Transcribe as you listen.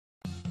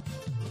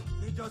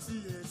níjọ́ sí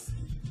èsì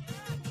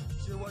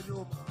ṣé wọ́n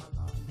yóò máa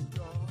là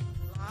níjọ́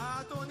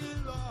àtúní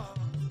lọ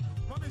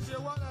mọ́mí ṣe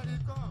wọ́n lẹ́rìí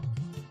kan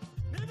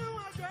nínú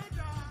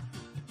àjẹ́jà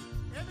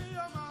èmi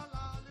yóò máa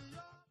là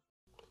níjọ́.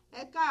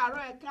 Ẹ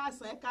káàárọ̀ ẹ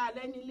káàsán ẹ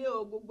káalẹ́ nílé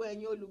o gbogbo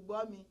ẹ̀yin olùgbọ́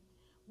mi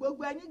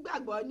gbogbo ẹni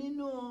gbàgbọ́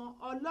nínú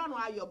Ọlọ́run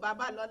Ayọ̀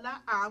Babalọ́lá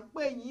à ń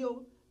pè yín o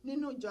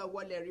nínú ìjọ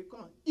ìwọlẹ̀rí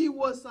kan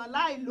ìwòsàn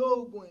láì lo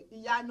oògùn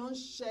ìyanu ń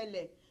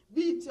ṣẹlẹ̀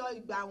bíi ti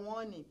ìgbà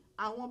wọn ni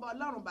àwọn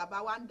Ọlọ́run bàbá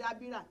wa ń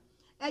dábìrà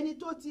ẹni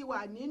tó ti wà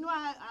nínú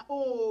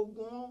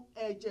oògùn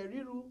ẹ̀jẹ̀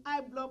ríru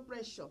high blood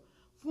pressure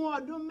fún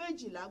ọdún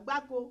 12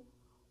 gbáko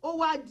ó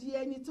wá di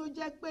ẹni tó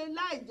jẹ́ pé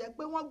láì jẹ́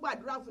pé wọ́n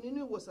gbàdúrà fún nínú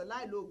ìwòsàn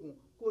láì lo oògùn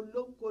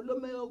kò ló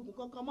mẹ oògùn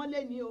kankan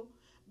mọ́lẹ̀ ní o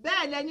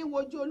bẹ́ẹ̀ lẹni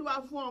wojú Olúwa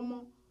fún ọmọ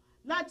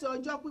láti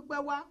ọjọ́ pípẹ́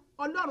wá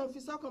Ọlọ́run fi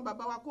sọ́kàn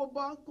bàbá wa kó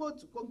bọ́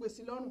kóòtù kó gbé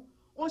sí lọ́rùn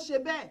ó ṣe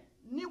bẹ́ẹ̀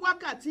ní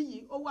wákàtí yìí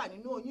ó wà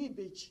nínú oyún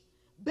ìbejì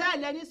bẹ́ẹ̀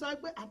lẹni sọ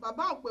pé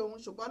bàbá ò pé òun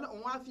ṣùgbọ́n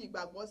òun á fi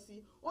ìgbàgbọ́ sí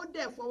i ó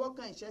dẹ̀ fọwọ́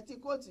kan ìṣẹ́tí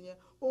kóòtù yẹn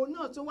òun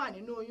náà tún wà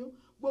nínú oyún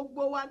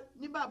gbogbo wa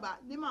ní bàbá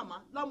ní màmá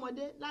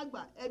lọ́mọdé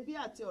lágbà ẹbí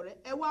àti ọ̀rẹ́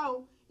ẹ wá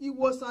o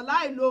ìwòsàn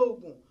láì lo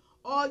oògùn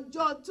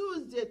ọjọ́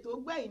Tuesday tó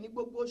gbẹ̀yìn ní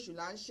gbogbo oṣù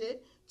là ń ṣe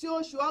tí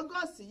oṣù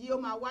August yìí ó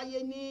máa wáyé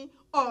ní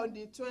on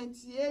the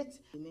 28th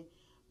ní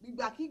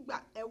gbígbàkígbà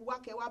ẹ wá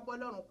kẹwàá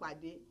bọ́lọ́run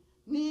pàdé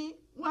ní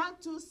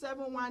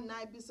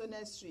 12719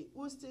 Business Street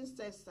Houston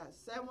Texas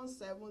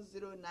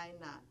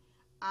 77099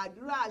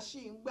 àdúrà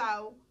ṣì ń gbà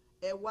ó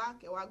ẹ wá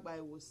kẹwàá gba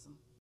ìwòsàn.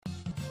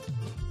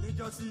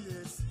 níjọ́ sí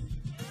èsì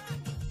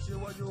ṣé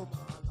wọ́n yóò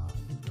máa là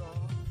níjọ́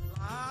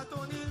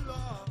àtúní lọ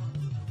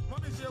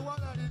mọ́mí ṣe wọ́n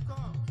lẹ́rìí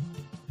kan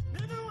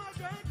nínú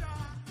àjẹ́jà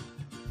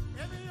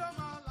èmi yóò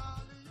máa